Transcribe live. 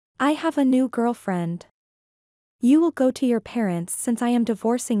I have a new girlfriend. You will go to your parents since I am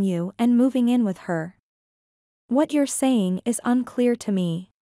divorcing you and moving in with her. What you're saying is unclear to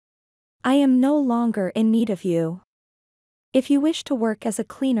me. I am no longer in need of you. If you wish to work as a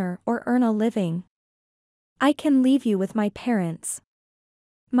cleaner or earn a living, I can leave you with my parents.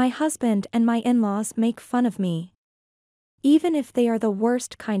 My husband and my in-laws make fun of me. Even if they are the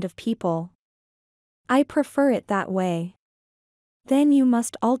worst kind of people. I prefer it that way. Then you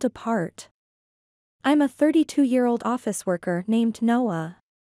must all depart. I'm a 32-year-old office worker named Noah.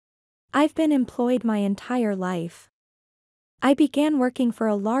 I've been employed my entire life. I began working for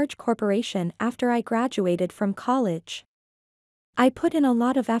a large corporation after I graduated from college. I put in a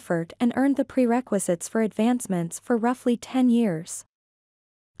lot of effort and earned the prerequisites for advancements for roughly 10 years.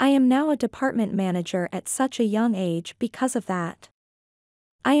 I am now a department manager at such a young age because of that.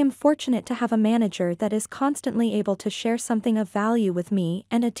 I am fortunate to have a manager that is constantly able to share something of value with me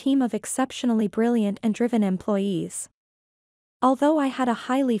and a team of exceptionally brilliant and driven employees. Although I had a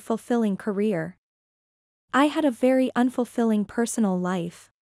highly fulfilling career, I had a very unfulfilling personal life.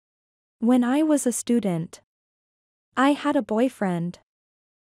 When I was a student, I had a boyfriend.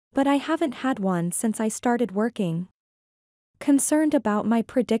 But I haven't had one since I started working. Concerned about my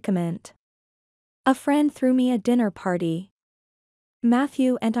predicament, a friend threw me a dinner party.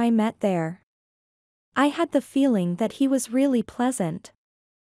 Matthew and I met there. I had the feeling that he was really pleasant,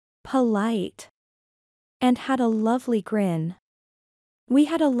 polite, and had a lovely grin. We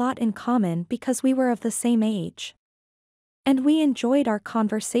had a lot in common because we were of the same age. And we enjoyed our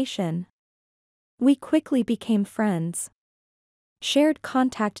conversation. We quickly became friends, shared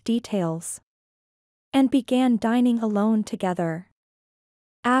contact details, and began dining alone together.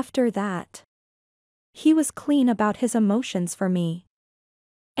 After that, he was clean about his emotions for me.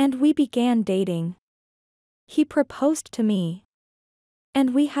 And we began dating. He proposed to me.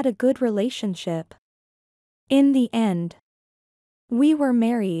 And we had a good relationship. In the end, we were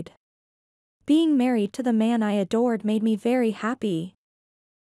married. Being married to the man I adored made me very happy.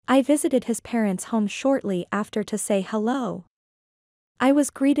 I visited his parents' home shortly after to say hello. I was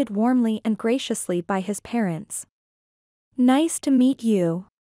greeted warmly and graciously by his parents. Nice to meet you,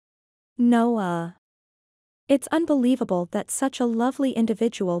 Noah. It's unbelievable that such a lovely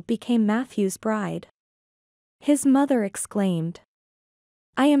individual became Matthew's bride. His mother exclaimed.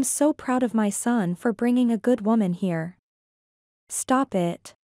 I am so proud of my son for bringing a good woman here. Stop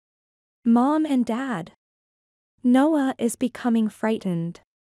it. Mom and Dad. Noah is becoming frightened.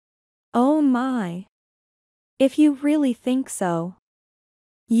 Oh my. If you really think so,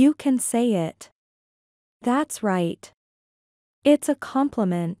 you can say it. That's right. It's a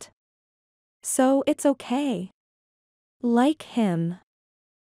compliment. So it's okay. Like him.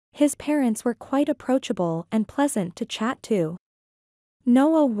 His parents were quite approachable and pleasant to chat to.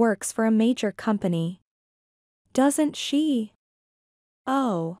 Noah works for a major company. Doesn't she?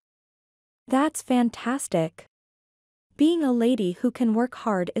 Oh. That's fantastic. Being a lady who can work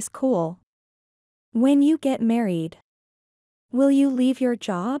hard is cool. When you get married, will you leave your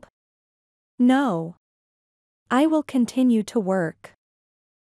job? No. I will continue to work.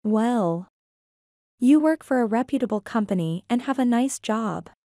 Well. You work for a reputable company and have a nice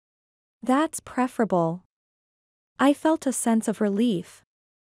job. That's preferable. I felt a sense of relief.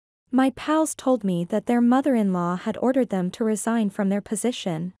 My pals told me that their mother-in-law had ordered them to resign from their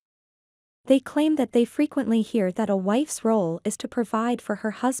position. They claim that they frequently hear that a wife's role is to provide for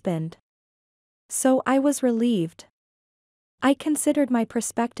her husband. So I was relieved. I considered my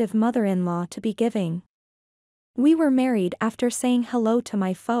prospective mother-in-law to be giving. We were married after saying hello to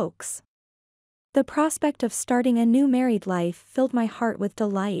my folks. The prospect of starting a new married life filled my heart with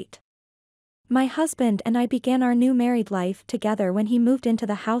delight. My husband and I began our new married life together when he moved into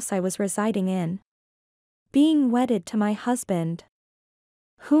the house I was residing in. Being wedded to my husband,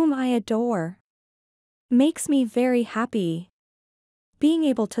 whom I adore, makes me very happy. Being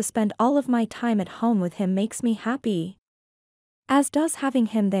able to spend all of my time at home with him makes me happy. As does having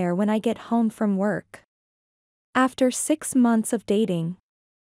him there when I get home from work. After 6 months of dating,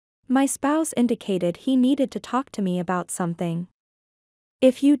 my spouse indicated he needed to talk to me about something.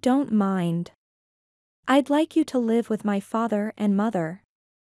 If you don't mind, I'd like you to live with my father and mother.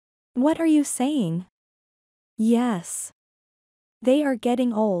 What are you saying? Yes. They are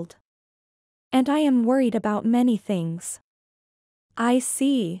getting old. And I am worried about many things. I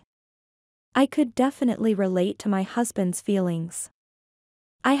see. I could definitely relate to my husband's feelings.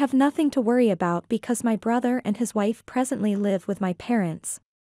 I have nothing to worry about because my brother and his wife presently live with my parents,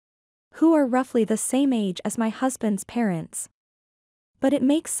 who are roughly the same age as my husband's parents. But it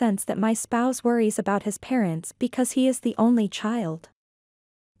makes sense that my spouse worries about his parents because he is the only child.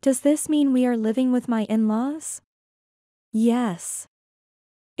 Does this mean we are living with my in-laws? Yes.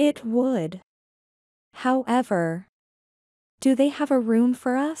 It would. However, do they have a room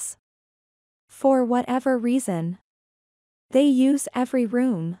for us? For whatever reason, they use every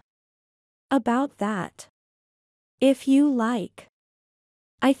room. About that. If you like.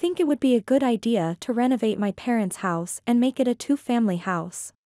 I think it would be a good idea to renovate my parents' house and make it a two-family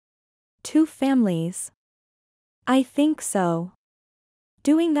house. 2 families. I think so.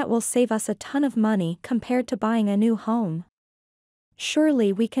 Doing that will save us a ton of money compared to buying a new home.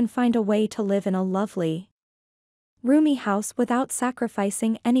 Surely we can find a way to live in a lovely, roomy house without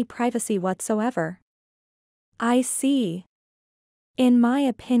sacrificing any privacy whatsoever. I see. In my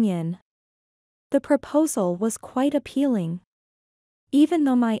opinion, the proposal was quite appealing. Even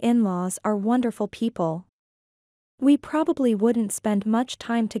though my in-laws are wonderful people, we probably wouldn't spend much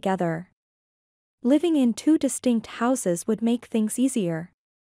time together. Living in 2 distinct houses would make things easier.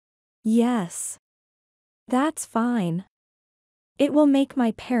 Yes. That's fine. It will make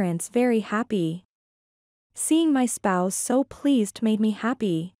my parents very happy. Seeing my spouse so pleased made me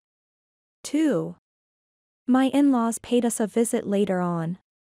happy. 2. My in-laws paid us a visit later on.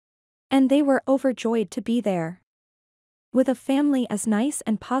 And they were overjoyed to be there. With a family as nice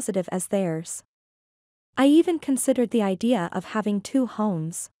and positive as theirs. I even considered the idea of having 2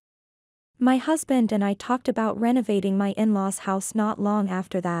 homes. My husband and I talked about renovating my in-laws' house not long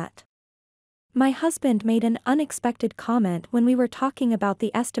after that. My husband made an unexpected comment when we were talking about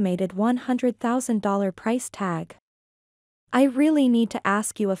the estimated $100,000 price tag. I really need to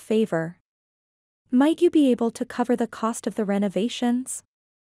ask you a favor. Might you be able to cover the cost of the renovations?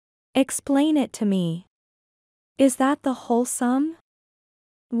 Explain it to me. Is that the whole sum?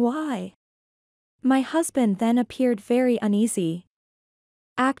 Why? My husband then appeared very uneasy.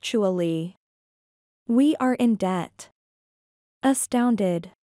 Actually, we are in debt.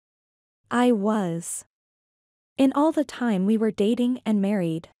 Astounded. I was. In all the time we were dating and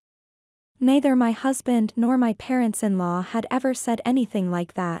married. Neither my husband nor my parents-in-law had ever said anything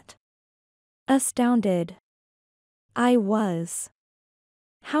like that. Astounded. I was.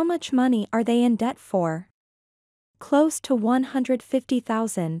 How much money are they in debt for? Close to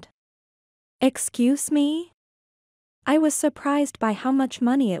 $150,000. Excuse me? I was surprised by how much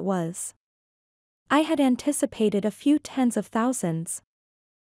money it was. I had anticipated a few tens of thousands.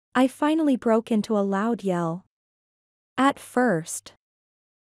 I finally broke into a loud yell. At first,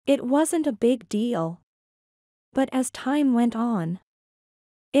 it wasn't a big deal. But as time went on,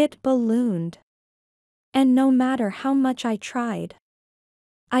 it ballooned. And no matter how much I tried,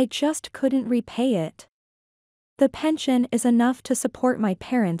 I just couldn't repay it. The pension is enough to support my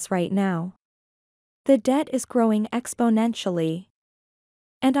parents right now. The debt is growing exponentially.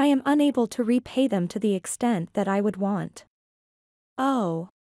 And I am unable to repay them to the extent that I would want. Oh.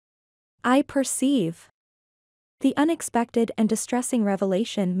 I perceive. The unexpected and distressing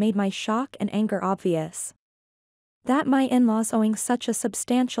revelation made my shock and anger obvious. That my in-laws owing such a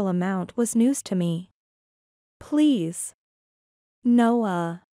substantial amount was news to me. Please.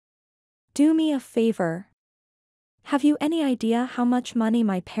 Noah. Do me a favor. Have you any idea how much money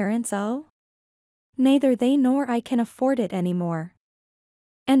my parents owe? Neither they nor I can afford it anymore.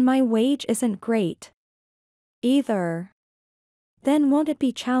 And my wage isn't great. Either. Then won't it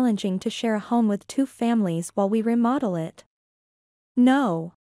be challenging to share a home with 2 families while we remodel it?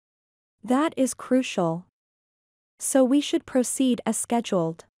 No. That is crucial. So we should proceed as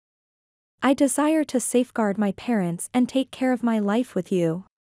scheduled. I desire to safeguard my parents and take care of my life with you.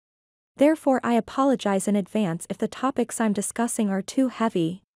 Therefore I apologize in advance if the topics I'm discussing are too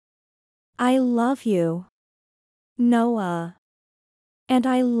heavy. I love you, Noah. And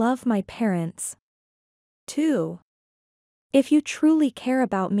I love my parents, too. If you truly care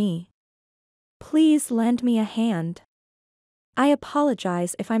about me, please lend me a hand. I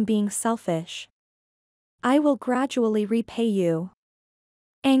apologize if I'm being selfish. I will gradually repay you.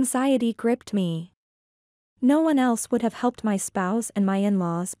 Anxiety gripped me. No one else would have helped my spouse and my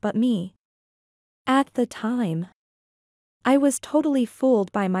in-laws but me. At the time, I was totally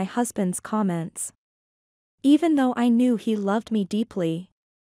fooled by my husband's comments. Even though I knew he loved me deeply.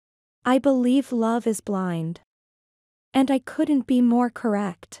 I believe love is blind. And I couldn't be more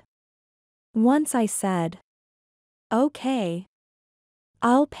correct. Once I said, okay.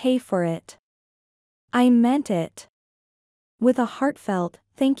 I'll pay for it. I meant it. With a heartfelt,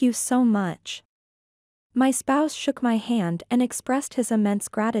 thank you so much. My spouse shook my hand and expressed his immense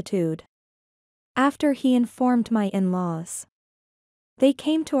gratitude. After he informed my in-laws, they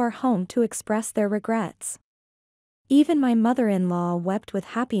came to our home to express their regrets. Even my mother-in-law wept with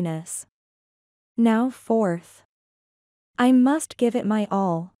happiness. Now 4th. I must give it my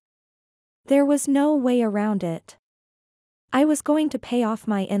all. There was no way around it. I was going to pay off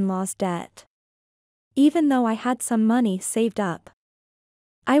my in-laws' debt. Even though I had some money saved up,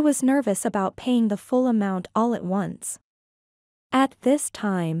 I was nervous about paying the full amount all at once. At this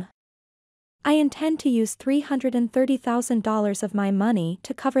time, I intend to use $330,000 of my money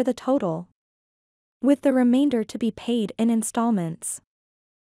to cover the total, with the remainder to be paid in installments.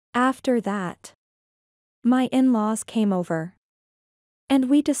 After that, my in-laws came over,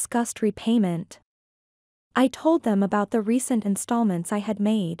 and we discussed repayment. I told them about the recent installments I had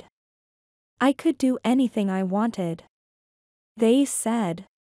made. I could do anything I wanted. They said,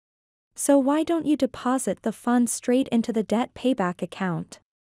 "So why don't you deposit the funds straight into the debt payback account?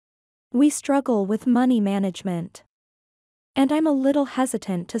 We struggle with money management, and I'm a little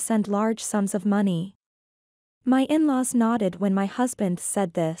hesitant to send large sums of money." My in-laws nodded when my husband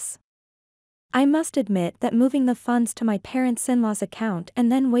said this. I must admit that moving the funds to my parents'-in-law's account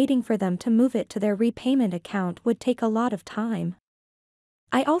and then waiting for them to move it to their repayment account would take a lot of time.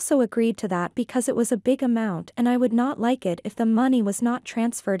 I also agreed to that because it was a big amount and I would not like it if the money was not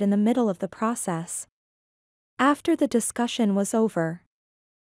transferred in the middle of the process. After the discussion was over,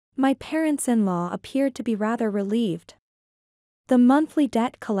 my parents-in-law appeared to be rather relieved. The monthly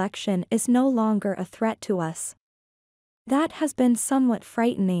debt collection is no longer a threat to us. That has been somewhat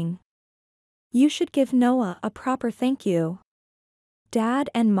frightening. You should give Noah a proper thank you, Dad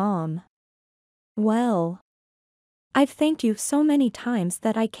and Mom. Well, I've thanked you so many times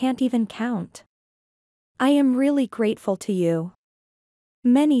that I can't even count. I am really grateful to you.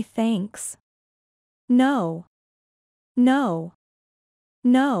 Many thanks. No. No.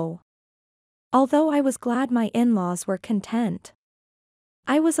 No. Although I was glad my in-laws were content,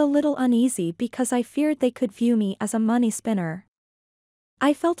 I was a little uneasy because I feared they could view me as a money spinner.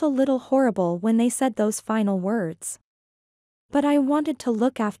 I felt a little horrible when they said those final words. But I wanted to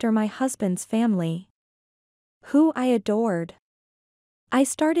look after my husband's family, who I adored. I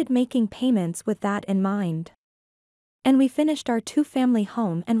started making payments with that in mind. And we finished our two-family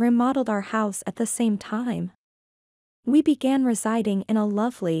home and remodeled our house at the same time. We began residing in a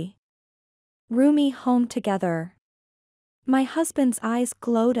lovely, roomy home together. My husband's eyes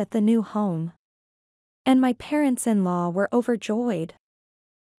glowed at the new home, and my parents-in-law were overjoyed.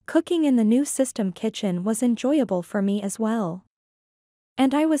 Cooking in the new system kitchen was enjoyable for me as well.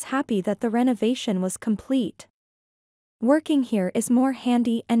 And I was happy that the renovation was complete. Working here is more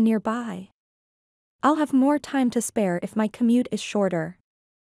handy and nearby. I'll have more time to spare if my commute is shorter.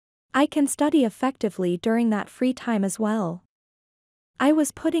 I can study effectively during that free time as well. I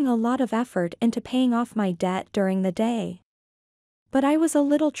was putting a lot of effort into paying off my debt during the day. But I was a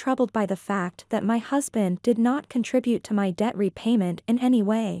little troubled by the fact that my husband did not contribute to my debt repayment in any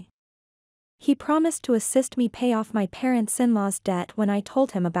way. He promised to assist me pay off my parents-in-law's debt when I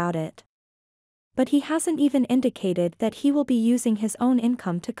told him about it. But he hasn't even indicated that he will be using his own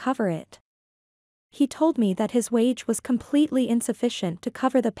income to cover it. He told me that his wage was completely insufficient to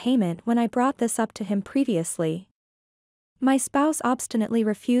cover the payment when I brought this up to him previously. My spouse obstinately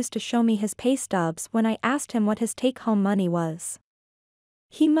refused to show me his pay stubs when I asked him what his take-home money was.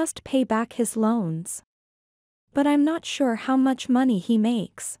 He must pay back his loans. But I'm not sure how much money he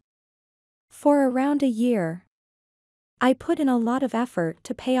makes. For around a year, I put in a lot of effort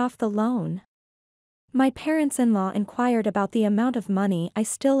to pay off the loan. My parents-in-law inquired about the amount of money I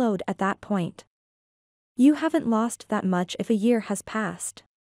still owed at that point. You haven't lost that much if a year has passed.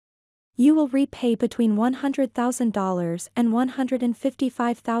 You will repay between $100,000 and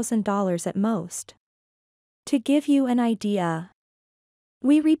 $155,000 at most. To give you an idea,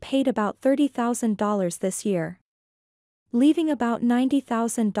 we repaid about $30,000 this year, leaving about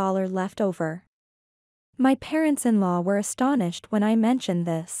 $90,000 left over. My parents-in-law were astonished when I mentioned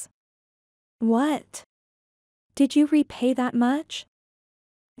this. What? Did you repay that much?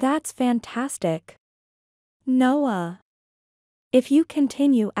 That's fantastic. Noah. If you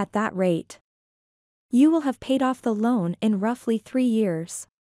continue at that rate, you will have paid off the loan in roughly 3 years.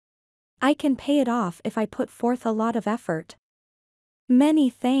 I can pay it off if I put forth a lot of effort. Many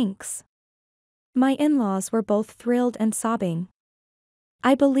thanks. My in-laws were both thrilled and sobbing.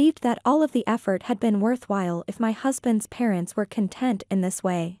 I believed that all of the effort had been worthwhile if my husband's parents were content in this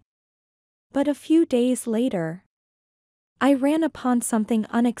way. But a few days later, I ran upon something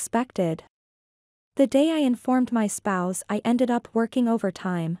unexpected. The day I informed my spouse I ended up working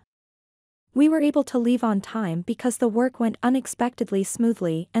overtime. We were able to leave on time because the work went unexpectedly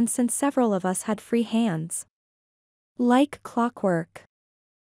smoothly and since several of us had free hands. Like clockwork,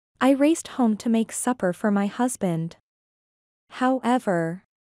 I raced home to make supper for my husband. However,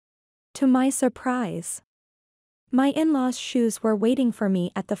 to my surprise, My in-laws' shoes were waiting for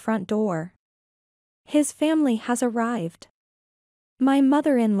me at the front door. His family has arrived. My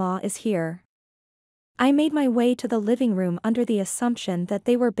mother-in-law is here. I made my way to the living room under the assumption that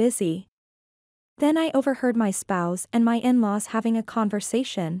they were busy. Then I overheard my spouse and my in-laws having a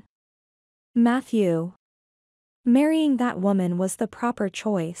conversation. Matthew. Marrying that woman was the proper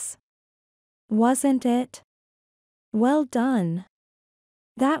choice. Wasn't it? Well done.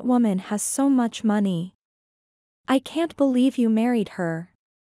 That woman has so much money. I can't believe you married her.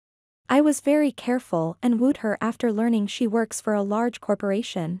 I was very careful and wooed her after learning she works for a large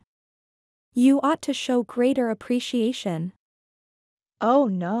corporation. You ought to show greater appreciation. Oh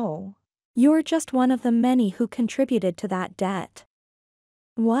no. You're just one of the many who contributed to that debt.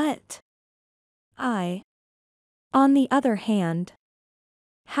 What? I, on the other hand,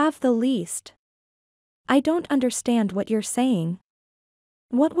 have the least. I don't understand what you're saying.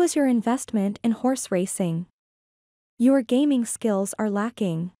 What was your investment in horse racing? Your gaming skills are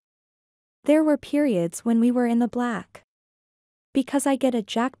lacking. There were periods when we were in the black. Because I get a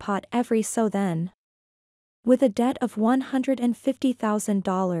jackpot every so then. With a debt of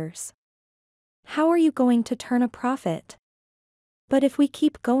 $150,000. How are you going to turn a profit? But if we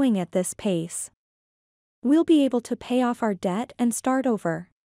keep going at this pace, we'll be able to pay off our debt and start over.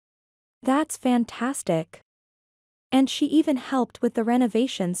 That's fantastic. And she even helped with the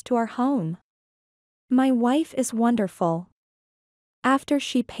renovations to our home. My wife is wonderful. After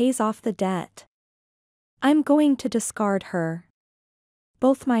she pays off the debt, I'm going to discard her.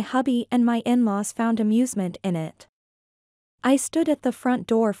 Both my hubby and my in-laws found amusement in it. I stood at the front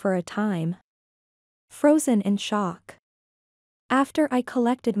door for a time, frozen in shock. After I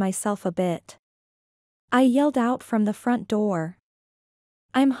collected myself a bit, I yelled out from the front door,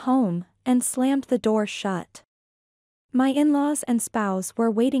 "I'm home," and slammed the door shut. My in-laws and spouse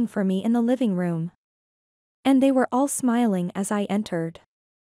were waiting for me in the living room. And they were all smiling as I entered.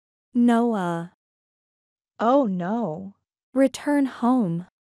 Noah. Oh no. Return home.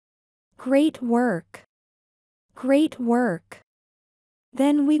 Great work. Great work.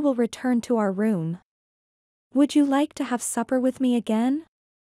 Then we will return to our room. Would you like to have supper with me again?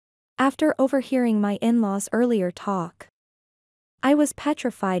 After overhearing my in-laws' earlier talk, I was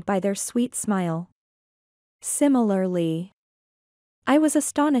petrified by their sweet smile. Similarly, I was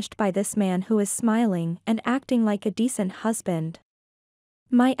astonished by this man who is smiling and acting like a decent husband.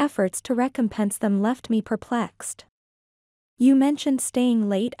 My efforts to recompense them left me perplexed. You mentioned staying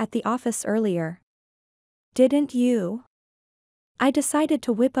late at the office earlier. Didn't you? I decided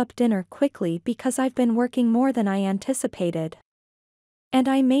to whip up dinner quickly because I've been working more than I anticipated. And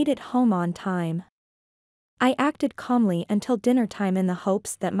I made it home on time. I acted calmly until dinner time in the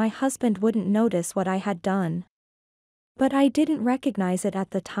hopes that my husband wouldn't notice what I had done. But I didn't recognize it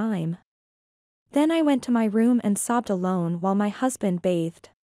at the time. Then I went to my room and sobbed alone while my husband bathed.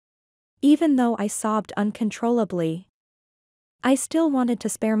 Even though I sobbed uncontrollably, I still wanted to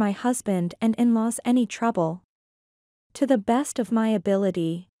spare my husband and in-laws any trouble. To the best of my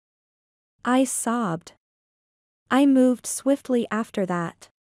ability, I sobbed. I moved swiftly after that.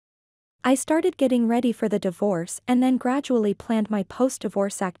 I started getting ready for the divorce and then gradually planned my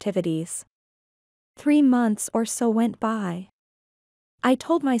post-divorce activities. 3 months or so went by. I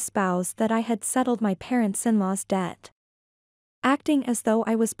told my spouse that I had settled my parents-in-law's debt, acting as though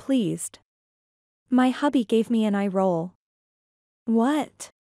I was pleased. My hubby gave me an eye roll. What?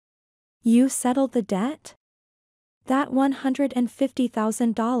 You settled the debt? That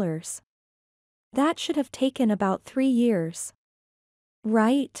 $150,000. That should have taken about 3 years.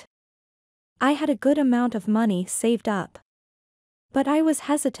 Right? I had a good amount of money saved up. But I was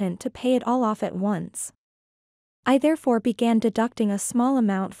hesitant to pay it all off at once. I therefore began deducting a small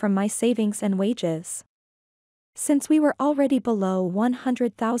amount from my savings and wages. Since we were already below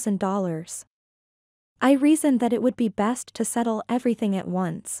 $100,000, I reasoned that it would be best to settle everything at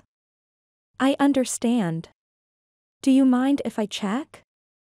once. I understand. Do you mind if I check?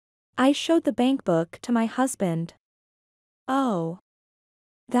 I showed the bank book to my husband. Oh.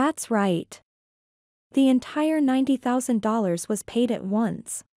 That's right. The entire $90,000 was paid at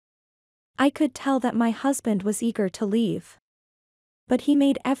once. I could tell that my husband was eager to leave. But he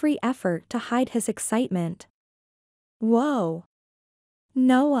made every effort to hide his excitement. Whoa.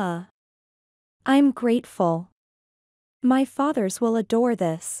 Noah. I'm grateful. My fathers will adore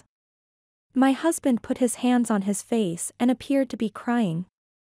this. My husband put his hands on his face and appeared to be crying.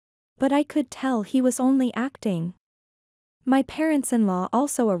 But I could tell he was only acting. My parents-in-law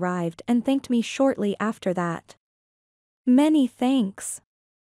also arrived and thanked me shortly after that. Many thanks.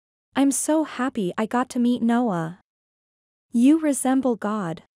 I'm so happy I got to meet Noah. You resemble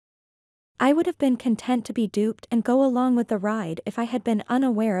God. I would have been content to be duped and go along with the ride if I had been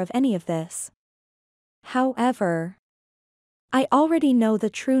unaware of any of this. However, I already know the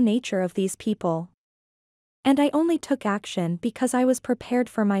true nature of these people. And I only took action because I was prepared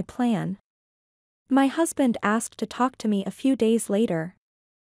for my plan. My husband asked to talk to me a few days later.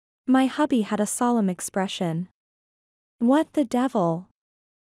 My hubby had a solemn expression. What the devil?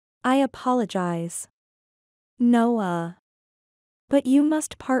 I apologize. Noah. But you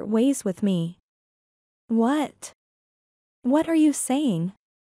must part ways with me. What? What are you saying?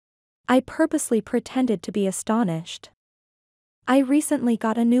 I purposely pretended to be astonished. I recently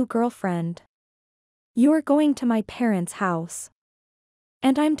got a new girlfriend. You're going to my parents' house.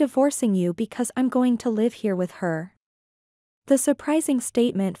 And I'm divorcing you because I'm going to live here with her. The surprising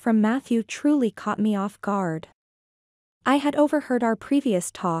statement from Matthew truly caught me off guard. I had overheard our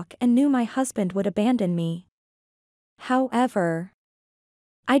previous talk and knew my husband would abandon me. However,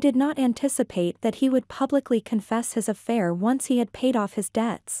 I did not anticipate that he would publicly confess his affair once he had paid off his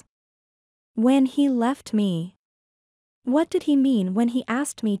debts. When he left me. What did he mean when he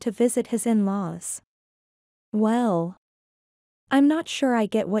asked me to visit his in-laws? Well, I'm not sure I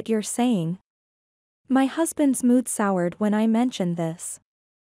get what you're saying. My husband's mood soured when I mentioned this.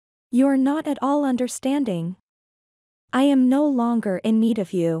 You're not at all understanding. I am no longer in need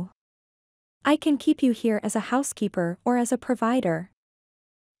of you. I can keep you here as a housekeeper or as a provider.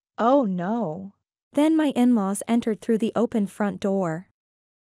 Oh no. Then my in-laws entered through the open front door.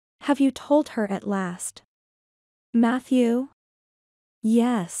 Have you told her at last? Matthew?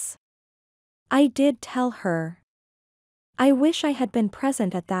 Yes. I did tell her. I wish I had been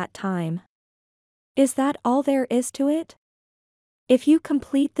present at that time. Is that all there is to it? If you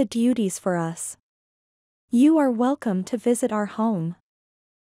complete the duties for us, you are welcome to visit our home.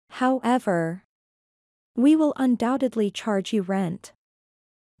 However, we will undoubtedly charge you rent.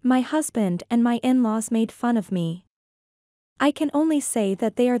 My husband and my in-laws made fun of me. I can only say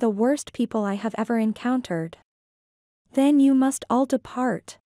that they are the worst people I have ever encountered. Then you must all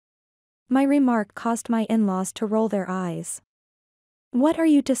depart. My remark caused my in-laws to roll their eyes. What are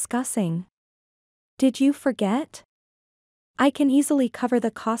you discussing? Did you forget? I can easily cover the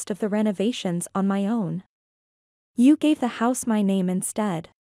cost of the renovations on my own. You gave the house my name instead.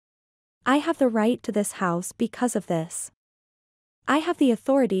 I have the right to this house because of this. I have the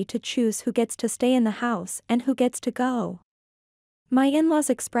authority to choose who gets to stay in the house and who gets to go. My in-laws'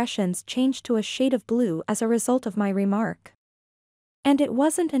 expressions changed to a shade of blue as a result of my remark. And it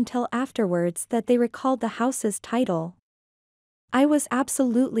wasn't until afterwards that they recalled the house's title. I was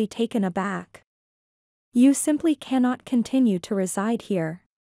absolutely taken aback. You simply cannot continue to reside here.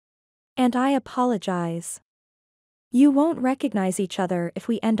 And I apologize. You won't recognize each other if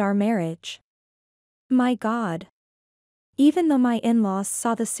we end our marriage. My God. Even though my in-laws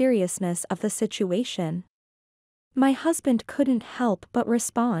saw the seriousness of the situation, my husband couldn't help but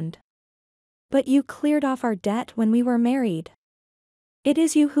respond. But you cleared off our debt when we were married. It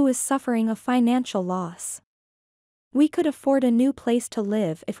is you who is suffering a financial loss. We could afford a new place to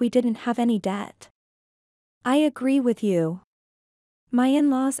live if we didn't have any debt. I agree with you. My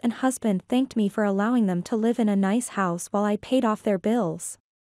in-laws and husband thanked me for allowing them to live in a nice house while I paid off their bills.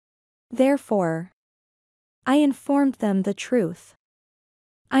 Therefore, I informed them the truth.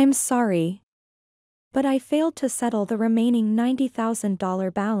 I'm sorry, but I failed to settle the remaining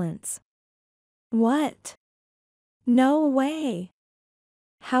 $90,000 balance. What? No way.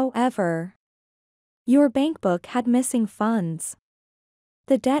 However, your bank book had missing funds.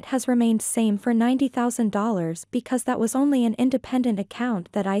 The debt has remained same for $90,000 because that was only an independent account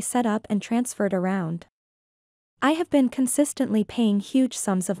that I set up and transferred around. I have been consistently paying huge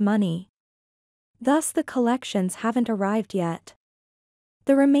sums of money. Thus the collections haven't arrived yet.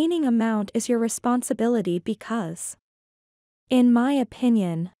 The remaining amount is your responsibility because, in my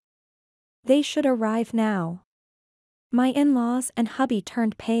opinion, they should arrive now. My in-laws and hubby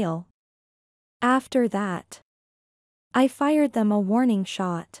turned pale. After that, I fired them a warning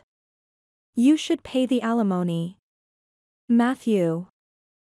shot. You should pay the alimony. Matthew.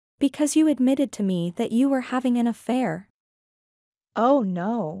 Because you admitted to me that you were having an affair. Oh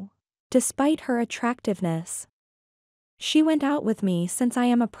no. Despite her attractiveness, she went out with me since I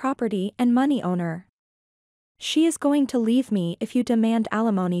am a property and money owner. She is going to leave me if you demand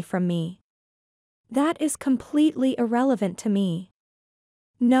alimony from me. That is completely irrelevant to me.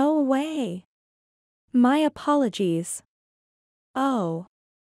 No way. My apologies. Oh.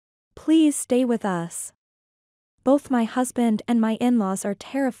 Please stay with us. Both my husband and my in-laws are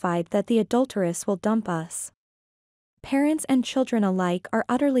terrified that the adulteress will dump us. Parents and children alike are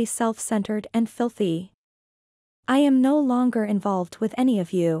utterly self-centered and filthy. I am no longer involved with any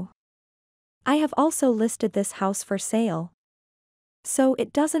of you. I have also listed this house for sale. So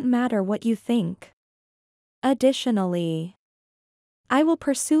it doesn't matter what you think. Additionally, I will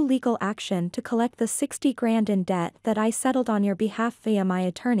pursue legal action to collect the 60 grand in debt that I settled on your behalf via my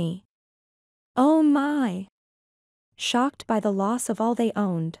attorney. Oh my! Shocked by the loss of all they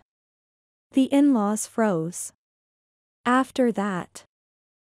owned, the in-laws froze. After that,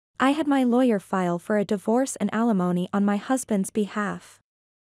 I had my lawyer file for a divorce and alimony on my husband's behalf.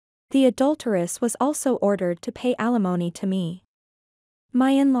 The adulteress was also ordered to pay alimony to me.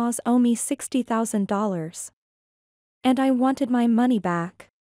 My in-laws owe me $60,000. And I wanted my money back.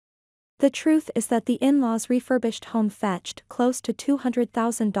 The truth is that the in-laws' refurbished home fetched close to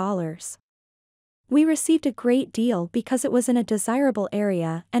 $200,000. We received a great deal because it was in a desirable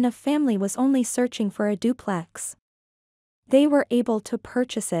area and a family was only searching for a duplex. They were able to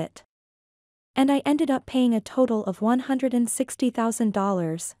purchase it. And I ended up paying a total of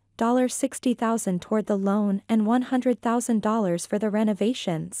 $160,000, $60,000 toward the loan and $100,000 for the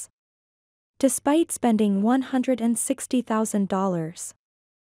renovations. Despite spending $160,000,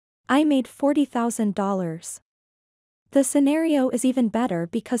 I made $40,000. The scenario is even better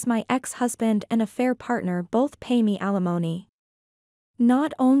because my ex-husband and affair partner both pay me alimony.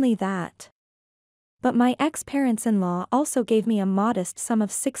 Not only that, but my ex-parents-in-law also gave me a modest sum of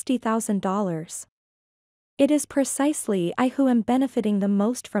 $60,000. It is precisely I who am benefiting the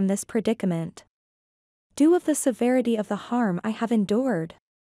most from this predicament. Due of the severity of the harm I have endured,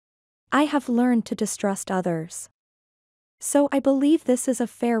 I have learned to distrust others. So I believe this is a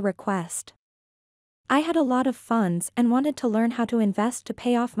fair request. I had a lot of funds and wanted to learn how to invest to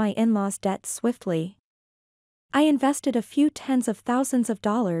pay off my in-laws' debt swiftly. I invested a few tens of thousands of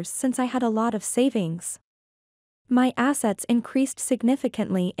dollars since I had a lot of savings. My assets increased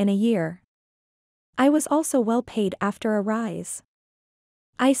significantly in a year. I was also well paid after a rise.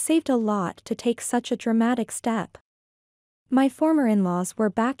 I saved a lot to take such a dramatic step. My former in-laws were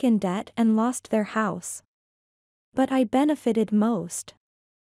back in debt and lost their house. But I benefited most.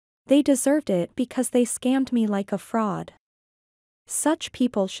 They deserved it because they scammed me like a fraud. Such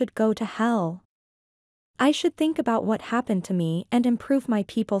people should go to hell. I should think about what happened to me and improve my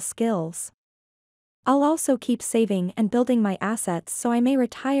people skills. I'll also keep saving and building my assets so I may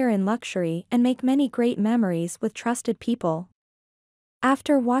retire in luxury and make many great memories with trusted people.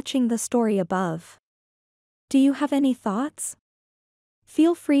 After watching the story above, do you have any thoughts?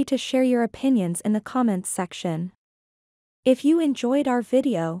 Feel free to share your opinions in the comments section. If you enjoyed our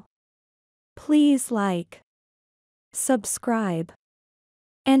video, please like, subscribe,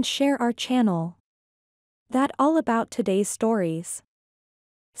 and share our channel. That's all about today's stories.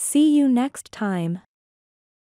 See you next time.